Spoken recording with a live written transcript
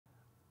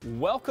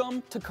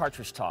Welcome to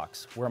Cartridge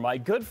Talks, where my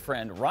good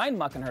friend Ryan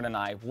Muckenhirn and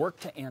I work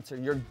to answer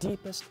your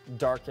deepest,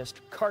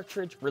 darkest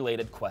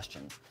cartridge-related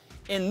questions.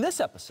 In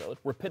this episode,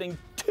 we're pitting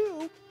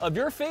two of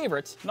your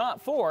favorites,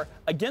 not four,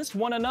 against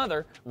one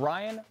another.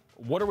 Ryan,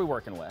 what are we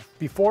working with?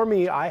 Before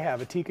me, I have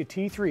a Tikka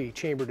T3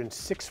 chambered in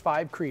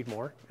 6.5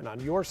 Creedmoor, and on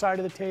your side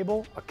of the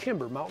table, a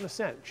Kimber Mountain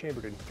Ascent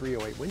chambered in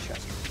 308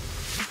 Winchester.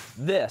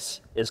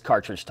 This is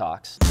Cartridge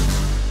Talks.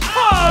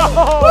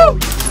 Oh!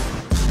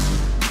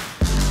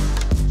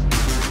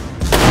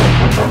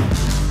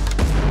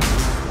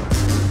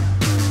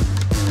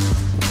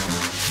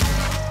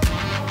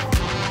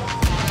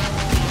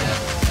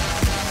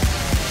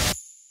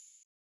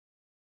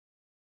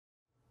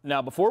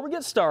 Now, before we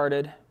get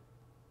started,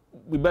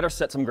 we better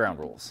set some ground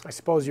rules. I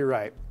suppose you're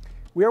right.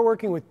 We are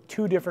working with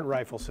two different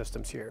rifle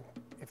systems here.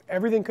 If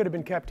everything could have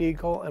been kept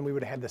equal and we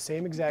would have had the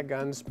same exact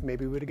guns,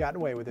 maybe we would have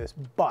gotten away with this.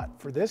 But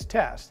for this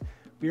test,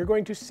 we are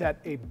going to set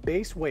a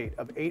base weight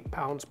of 8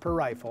 pounds per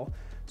rifle.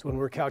 So when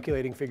we're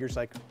calculating figures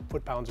like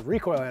foot-pounds of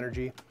recoil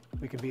energy,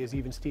 we can be as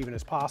even-steven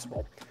as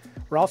possible.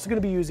 We're also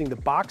going to be using the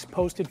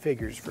box-posted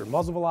figures for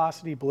muzzle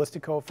velocity,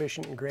 ballistic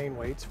coefficient, and grain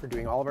weights for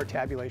doing all of our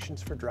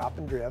tabulations for drop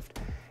and drift.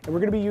 And we're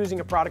going to be using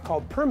a product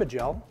called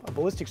Permagel, a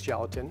ballistics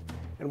gelatin.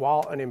 And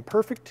while an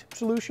imperfect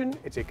solution,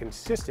 it's a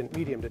consistent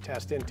medium to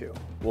test into.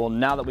 Well,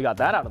 now that we got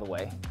that out of the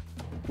way,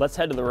 let's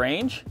head to the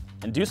range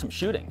and do some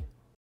shooting.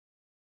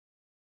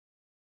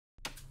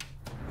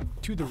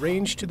 To the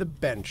range, to the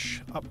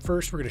bench. Up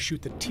first, we're going to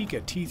shoot the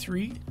Tikka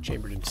T3,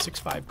 chambered in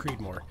 6.5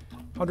 Creedmoor.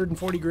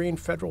 140 grain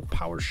Federal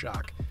Power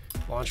Shock.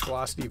 Launch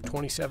velocity of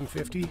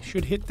 2750.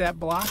 Should hit that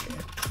block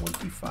at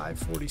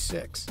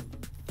 2546.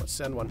 Let's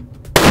send one.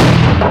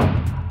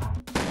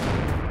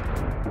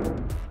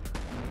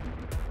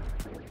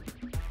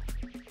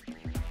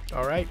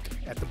 All right,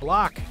 at the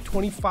block,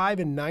 25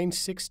 and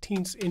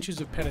 9/16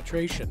 inches of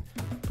penetration.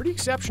 Pretty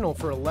exceptional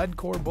for a lead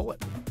core bullet.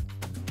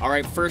 All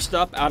right, first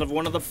up, out of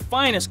one of the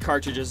finest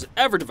cartridges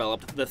ever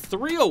developed, the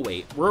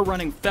 308, we're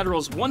running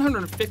Federal's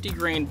 150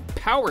 grain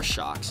Power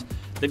Shocks.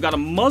 They've got a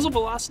muzzle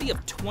velocity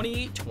of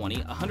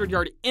 2820, a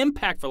 100-yard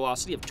impact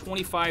velocity of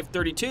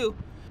 2532.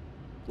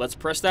 Let's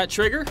press that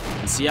trigger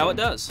and see how it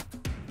does.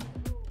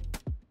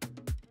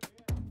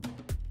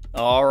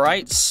 All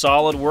right,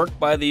 solid work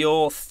by the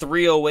old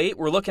 308.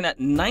 We're looking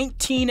at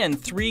 19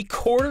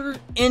 3/4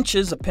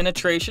 inches of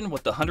penetration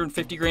with the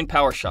 150 grain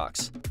Power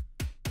Shocks.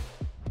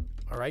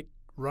 All right.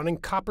 Running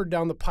copper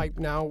down the pipe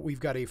now, we've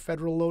got a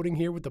Federal loading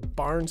here with the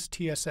Barnes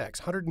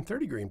TSX,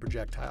 130 grain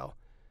projectile.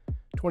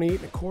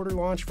 28 1/4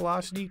 launch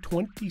velocity,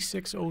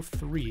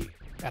 2603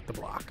 at the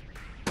block.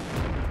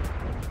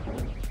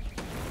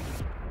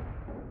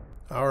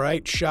 All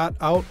right, shot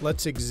out.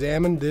 Let's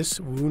examine this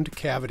wound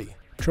cavity.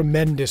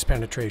 Tremendous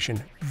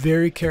penetration,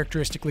 very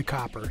characteristically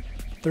copper.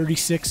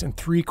 36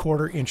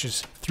 3/4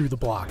 inches through the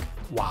block.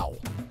 Wow.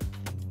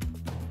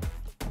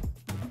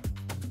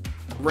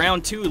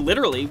 Round two,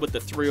 literally, with the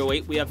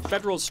 308, we have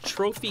Federal's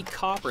Trophy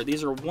Copper.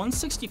 These are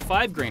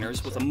 165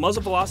 grainers with a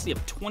muzzle velocity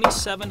of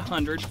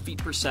 2,700 feet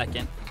per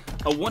second,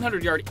 a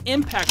 100-yard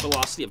impact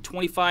velocity of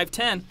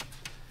 2510.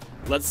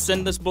 Let's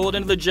send this bullet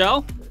into the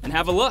gel and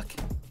have a look.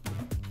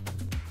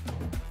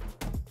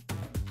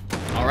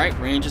 All right,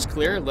 range is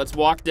clear. Let's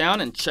walk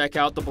down and check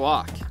out the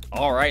block.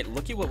 All right,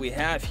 look at what we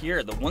have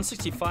here. The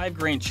 165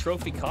 grain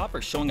Trophy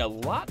Copper showing a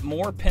lot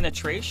more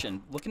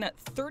penetration, looking at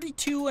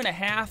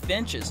 32.5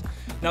 inches.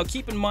 Now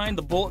keep in mind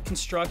the bullet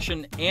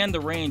construction and the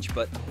range,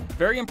 but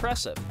very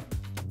impressive.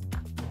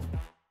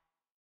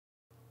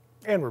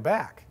 And we're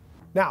back.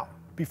 Now,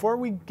 before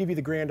we give you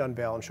the grand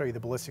unveil and show you the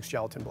ballistics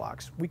gelatin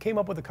blocks, we came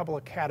up with a couple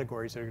of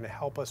categories that are going to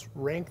help us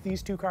rank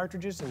these two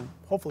cartridges and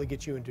hopefully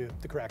get you into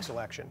the correct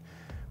selection.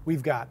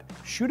 We've got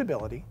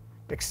shootability,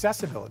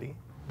 accessibility,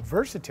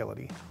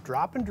 versatility,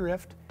 drop and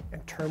drift,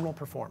 and terminal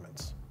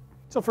performance.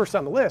 So first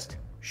on the list,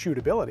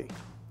 shootability.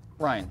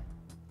 Ryan,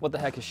 what the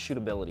heck is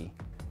shootability?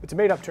 It's a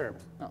made-up term.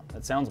 Oh,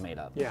 that sounds made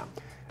up. Yeah.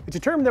 It's a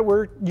term that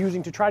we're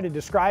using to try to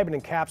describe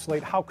and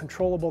encapsulate how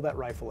controllable that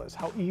rifle is.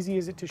 How easy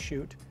is it to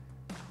shoot?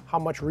 How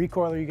much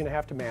recoil are you going to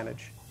have to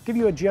manage? Give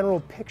you a general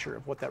picture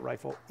of what that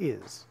rifle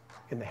is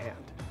in the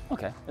hand.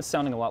 Okay, it's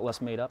sounding a lot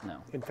less made up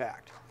now. In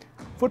fact,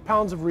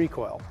 foot-pounds of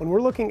recoil. When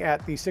we're looking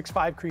at the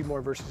 6.5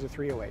 Creedmoor versus the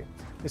 308,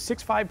 the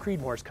 6.5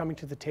 Creedmoor is coming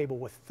to the table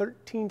with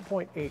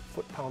 13.8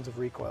 foot-pounds of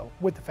recoil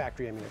with the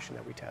factory ammunition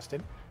that we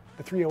tested.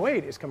 The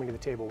 308 is coming to the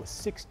table with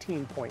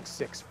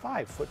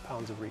 16.65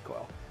 foot-pounds of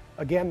recoil.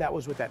 Again, that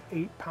was with that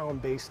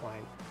 8-pound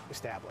baseline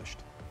established.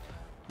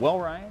 Well,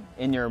 Ryan,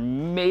 in your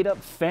made-up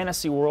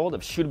fantasy world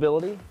of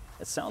shootability,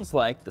 it sounds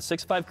like the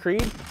 6.5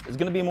 Creed is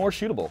going to be more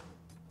shootable.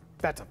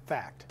 That's a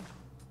fact.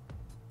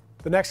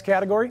 The next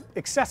category,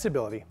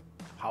 accessibility.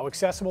 How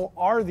accessible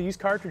are these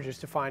cartridges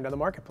to find on the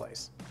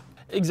marketplace?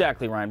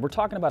 Exactly, Ryan. We're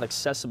talking about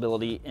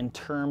accessibility in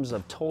terms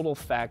of total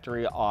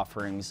factory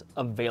offerings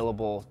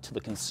available to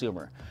the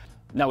consumer.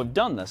 Now, we've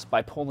done this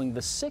by polling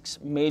the 6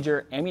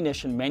 major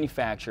ammunition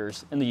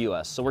manufacturers in the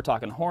U.S. So we're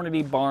talking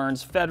Hornady,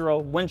 Barnes,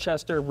 Federal,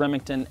 Winchester,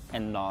 Remington,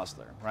 and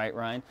Nosler, right,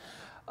 Ryan?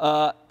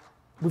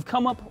 We've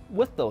come up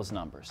with those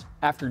numbers.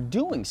 After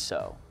doing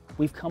so,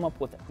 we've come up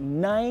with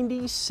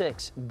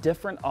 96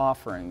 different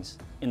offerings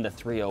in the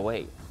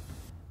 308.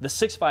 The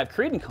 6.5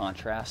 Creed, in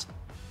contrast,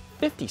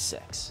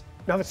 56.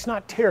 Now that's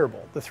not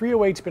terrible. The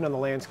 308's been on the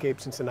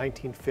landscape since the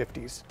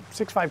 1950s.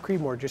 6.5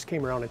 Creedmoor just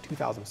came around in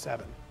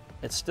 2007.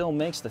 It still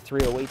makes the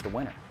 308 the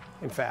winner.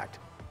 In fact.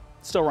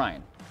 So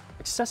Ryan,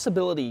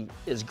 accessibility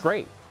is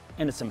great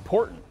and it's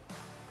important,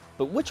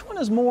 but which one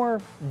is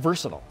more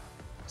versatile?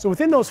 So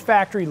within those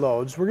factory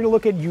loads, we're going to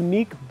look at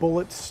unique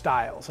bullet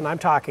styles, and I'm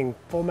talking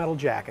full metal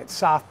jacket,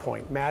 soft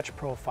point, match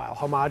profile,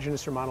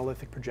 homogeneous or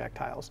monolithic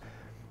projectiles.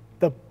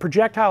 The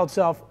projectile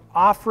itself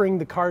offering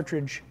the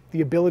cartridge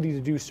the ability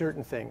to do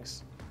certain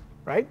things,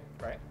 right?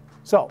 Right.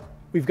 So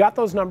we've got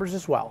those numbers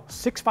as well.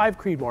 6.5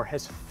 Creedmoor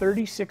has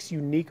 36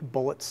 unique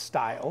bullet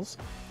styles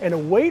and a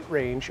weight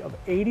range of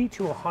 80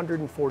 to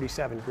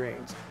 147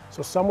 grains.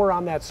 So somewhere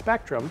on that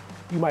spectrum,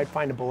 you might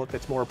find a bullet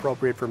that's more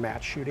appropriate for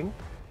match shooting,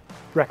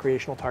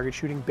 recreational target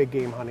shooting, big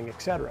game hunting,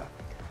 etc.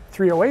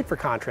 308, for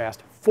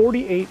contrast,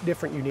 48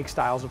 different unique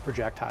styles of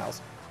projectiles,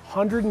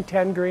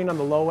 110 grain on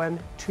the low end,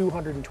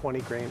 220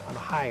 grain on the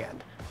high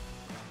end.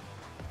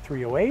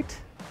 308?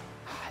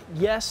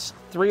 Yes,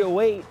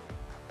 308.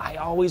 I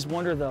always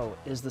wonder though,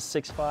 is the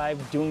 6.5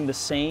 doing the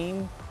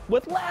same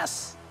with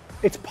less?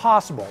 It's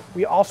possible.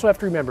 We also have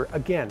to remember,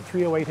 again,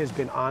 308 has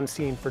been on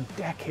scene for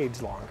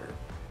decades longer.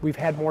 We've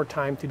had more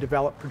time to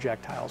develop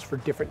projectiles for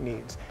different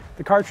needs.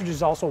 The cartridge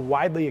is also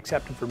widely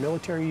accepted for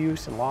military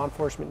use and law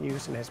enforcement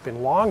use and has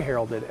been long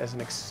heralded as an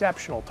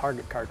exceptional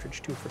target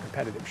cartridge too for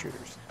competitive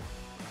shooters.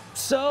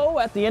 So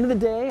at the end of the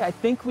day, I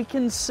think we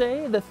can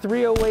say the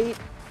 308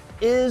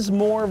 is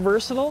more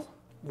versatile?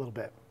 A little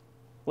bit.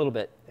 A little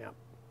bit. Yeah.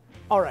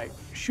 All right,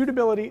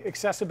 shootability,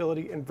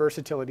 accessibility, and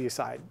versatility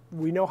aside,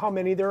 we know how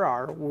many there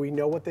are, we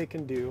know what they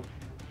can do.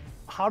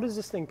 How does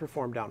this thing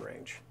perform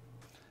downrange?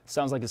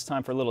 Sounds like it's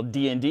time for a little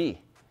D&D.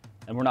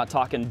 And we're not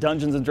talking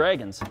Dungeons and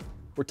Dragons,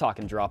 we're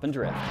talking drop and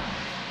drift.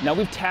 Now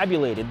we've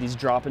tabulated these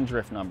drop and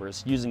drift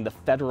numbers using the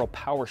federal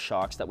power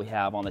shocks that we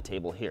have on the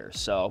table here.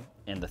 So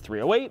in the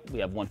 308, we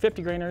have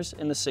 150 grainers,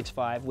 in the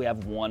 6.5, we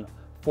have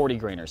 140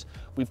 grainers.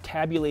 We've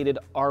tabulated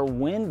our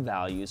wind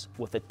values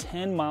with a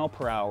 10 mile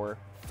per hour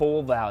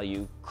full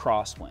value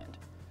crosswind.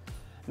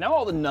 Now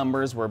all the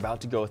numbers we're about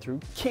to go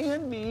through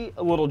can be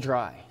a little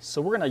dry,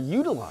 so we're gonna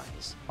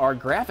utilize our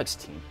graphics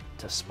team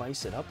to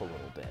spice it up a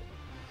little bit.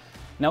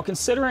 Now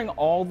considering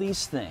all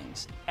these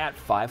things at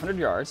 500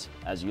 yards,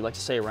 as you like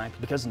to say, Ryan,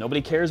 because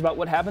nobody cares about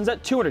what happens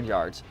at 200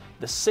 yards,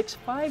 the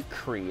 6.5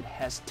 Creed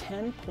has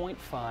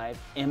 10.5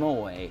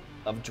 MOA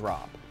of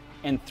drop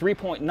and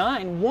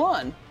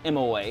 3.91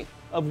 MOA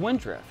of wind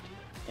drift.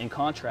 In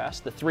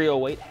contrast, the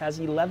 308 has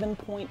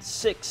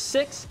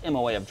 11.66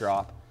 MOA of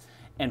drop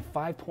and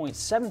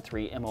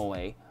 5.73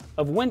 MOA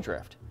of wind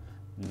drift.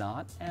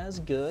 Not as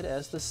good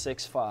as the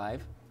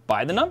 6.5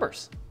 by the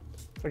numbers.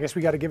 I guess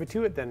we got to give it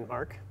to it then,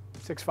 Mark.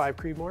 6.5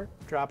 Creedmoor,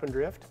 drop and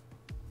drift,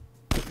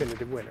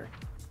 definitive winner.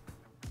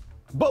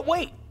 But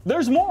wait,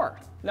 there's more.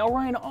 Now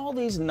Ryan, all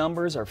these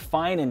numbers are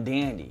fine and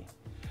dandy,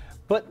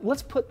 but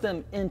let's put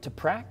them into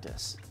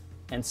practice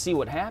and see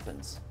what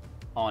happens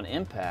on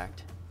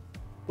impact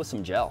with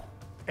some gel.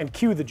 And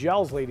cue the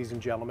gels, ladies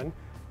and gentlemen.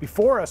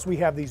 Before us, we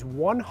have these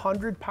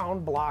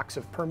 100-pound blocks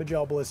of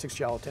permagel ballistics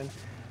gelatin.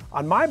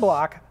 On my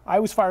block, I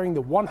was firing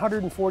the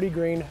 140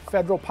 grain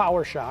Federal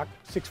Power Shock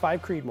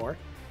 6.5 Creedmoor.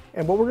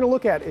 And what we're going to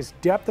look at is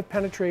depth of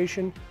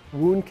penetration,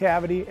 wound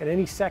cavity, and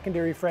any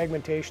secondary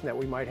fragmentation that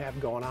we might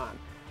have going on.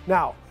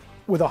 Now,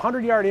 with a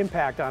 100-yard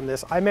impact on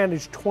this, I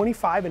managed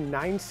 25 and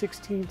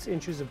 9/16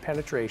 inches of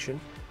penetration.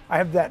 I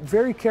have that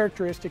very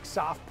characteristic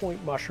soft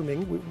point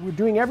mushrooming. We're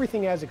doing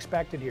everything as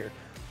expected here.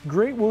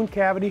 Great wound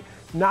cavity,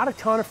 not a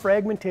ton of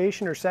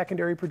fragmentation or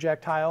secondary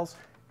projectiles.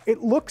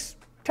 It looks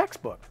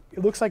textbook. It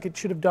looks like it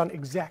should have done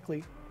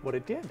exactly what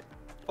it did.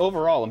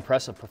 Overall,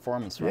 impressive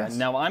performance, right? Yes.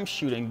 Now I'm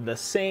shooting the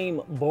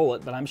same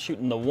bullet, but I'm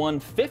shooting the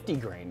 150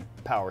 grain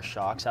power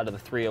shocks out of the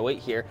 308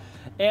 here,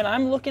 and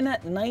I'm looking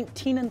at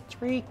 19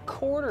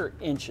 3/4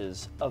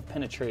 inches of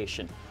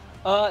penetration.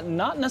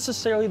 Not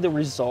necessarily the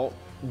result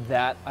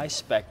that I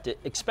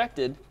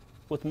expected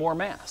with more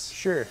mass.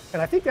 Sure,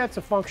 and I think that's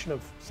a function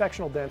of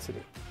sectional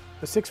density.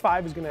 The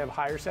 6.5 is going to have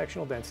higher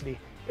sectional density.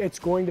 It's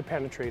going to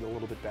penetrate a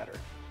little bit better.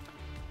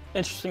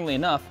 Interestingly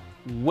enough,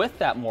 with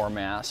that more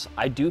mass,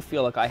 I do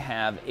feel like I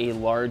have a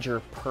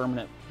larger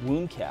permanent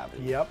wound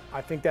cavity. Yep,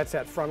 I think that's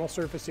that frontal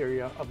surface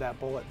area of that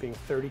bullet being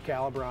 30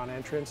 caliber on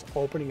entrance,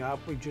 opening up.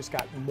 We've just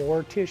got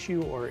more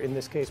tissue, or in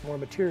this case, more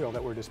material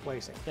that we're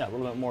displacing. Yeah, a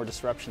little bit more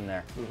disruption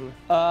there.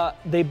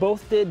 Mm-hmm. They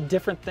both did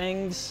different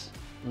things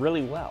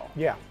really well.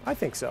 Yeah, I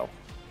think so.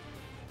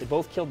 They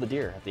both killed the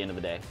deer at the end of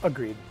the day.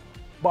 Agreed.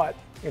 But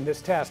in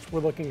this test, we're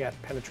looking at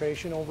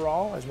penetration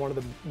overall as one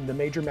of the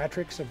major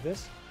metrics of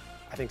this.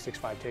 I think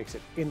 6.5 takes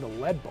it in the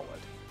lead bullet.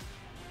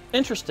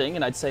 Interesting,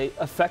 and I'd say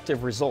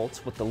effective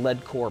results with the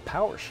lead core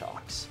power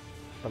shocks.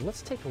 But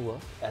let's take a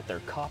look at their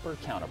copper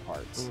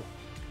counterparts.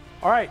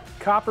 All right,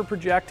 copper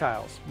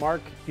projectiles.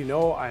 Mark, you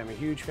know I am a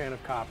huge fan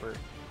of copper.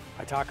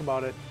 I talk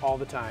about it all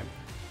the time.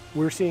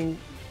 we're seeing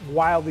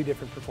wildly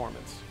different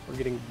performance. We're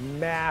getting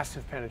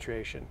massive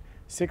penetration.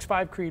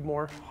 6.5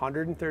 Creedmoor,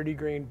 130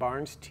 grain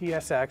Barnes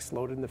TSX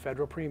loaded in the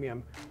Federal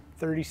Premium,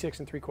 36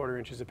 3/4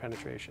 inches of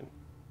penetration.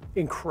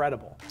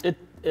 Incredible.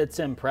 It's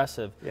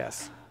impressive.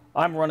 Yes.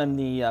 I'm running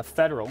the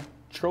Federal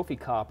Trophy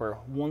Copper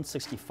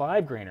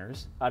 165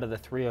 grainers out of the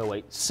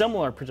 308.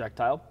 Similar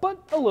projectile, but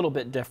a little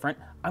bit different.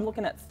 I'm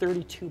looking at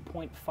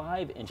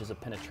 32.5 inches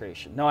of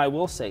penetration. Now I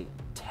will say,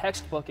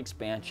 textbook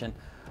expansion.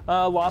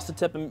 Lost the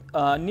tip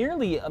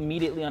nearly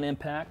immediately on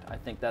impact. I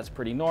think that's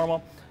pretty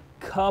normal.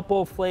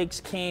 Couple flakes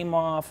came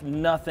off,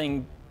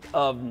 nothing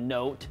of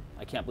note.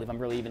 I can't believe I'm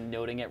really even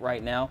noting it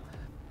right now.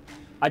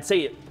 I'd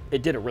say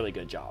it did a really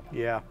good job.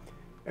 Yeah.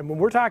 And when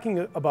we're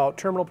talking about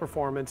terminal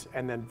performance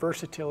and then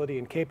versatility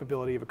and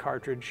capability of a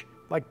cartridge,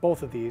 like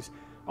both of these,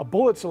 a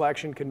bullet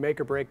selection can make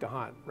or break the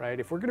hunt, right?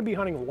 If we're going to be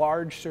hunting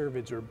large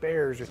cervids or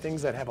bears or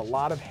things that have a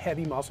lot of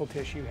heavy muscle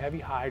tissue, heavy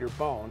hide or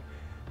bone,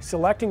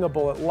 selecting a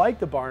bullet like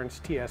the Barnes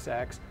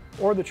TSX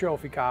or the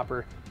Trophy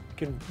Copper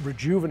can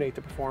rejuvenate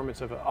the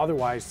performance of an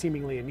otherwise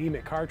seemingly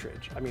anemic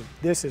cartridge. I mean,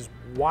 this is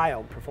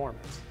wild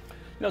performance.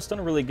 You know, it's done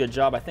a really good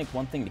job. I think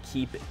one thing to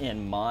keep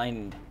in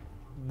mind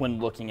when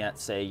looking at,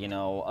 say, you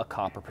know, a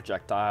copper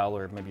projectile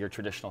or maybe your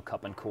traditional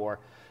cup and core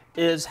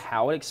is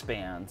how it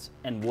expands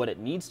and what it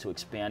needs to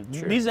expand.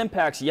 Sure. These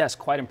impacts, yes,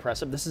 quite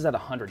impressive. This is at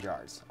 100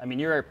 yards. I mean,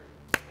 you're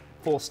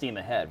full steam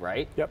ahead,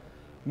 right? Yep.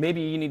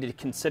 Maybe you need to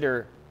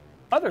consider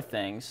other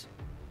things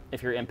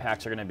if your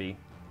impacts are going to be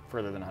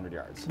further than 100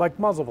 yards. Like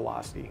muzzle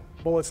velocity.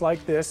 Bullets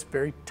like this,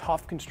 very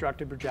tough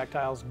constructed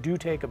projectiles, do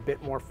take a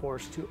bit more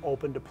force to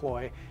open,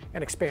 deploy,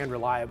 and expand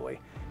reliably.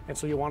 And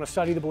so you want to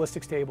study the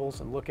ballistics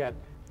tables and look at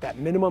that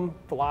minimum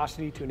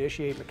velocity to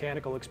initiate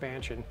mechanical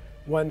expansion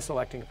when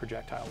selecting a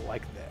projectile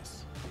like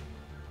this.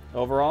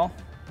 Overall,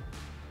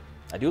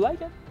 I do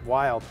like it.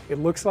 Wild. It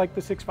looks like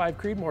the 6.5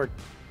 Creedmoor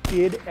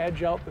did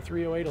edge out the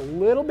 308 a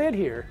little bit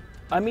here.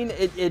 I mean,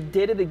 it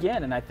did it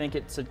again, and I think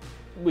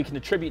we can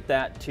attribute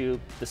that to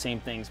the same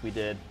things we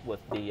did with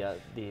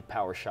the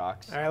Power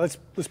Shocks. All right,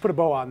 let's put a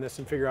bow on this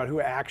and figure out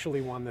who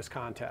actually won this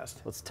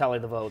contest. Let's tally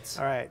the votes.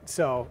 All right,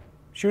 so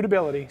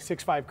shootability,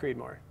 6.5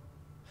 Creedmoor.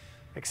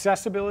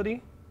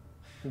 Accessibility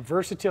and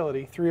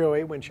versatility,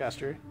 308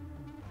 Winchester.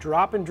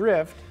 Drop and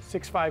drift,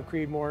 6.5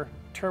 Creedmoor.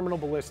 Terminal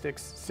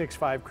ballistics,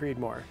 6.5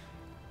 Creedmoor.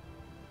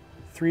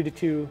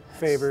 3-2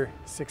 favor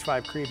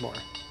 6.5 Creedmoor.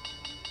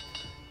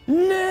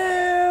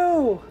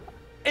 No!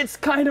 It's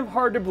kind of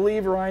hard to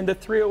believe, Ryan. The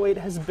 308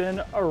 has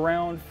been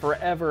around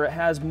forever. It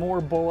has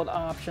more bullet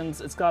options.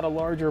 It's got a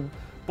larger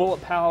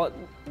bullet palette,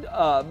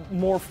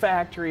 more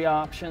factory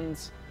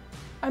options.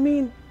 I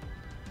mean,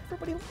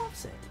 everybody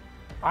loves it.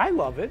 I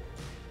love it.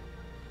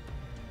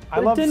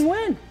 But it didn't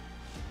win.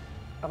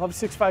 I love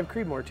 6.5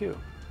 Creedmoor too.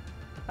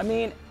 I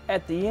mean,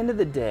 at the end of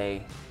the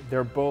day,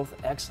 they're both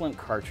excellent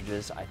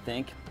cartridges. I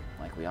think,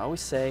 like we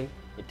always say,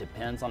 it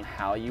depends on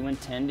how you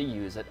intend to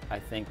use it. I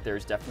think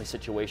there's definitely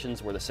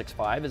situations where the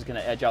 6.5 is going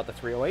to edge out the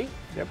 308.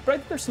 Yep. But I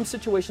think there's some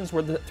situations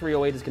where the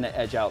 308 is going to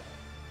edge out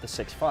the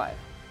 6.5.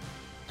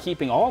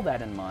 Keeping all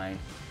that in mind,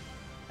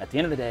 at the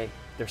end of the day,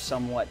 they're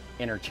somewhat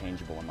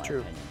interchangeable in my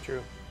opinion.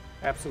 True.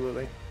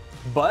 Absolutely.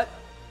 But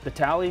the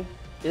tally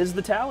is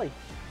the tally.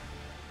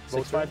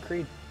 6.5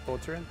 Creed.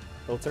 Votes are in.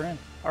 Votes are in.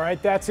 All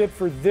right, that's it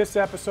for this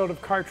episode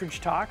of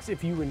Cartridge Talks.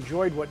 If you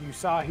enjoyed what you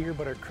saw here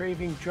but are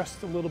craving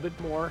just a little bit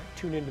more,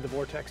 tune into the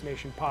Vortex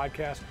Nation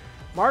podcast.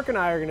 Mark and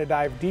I are going to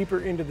dive deeper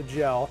into the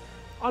gel,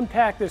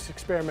 unpack this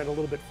experiment a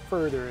little bit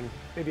further, and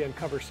maybe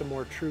uncover some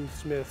more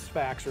truths, myths,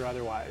 facts, or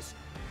otherwise.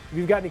 If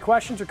you've got any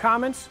questions or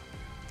comments,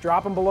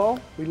 drop them below.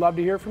 We'd love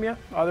to hear from you.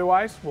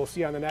 Otherwise, we'll see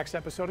you on the next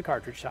episode of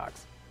Cartridge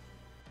Talks.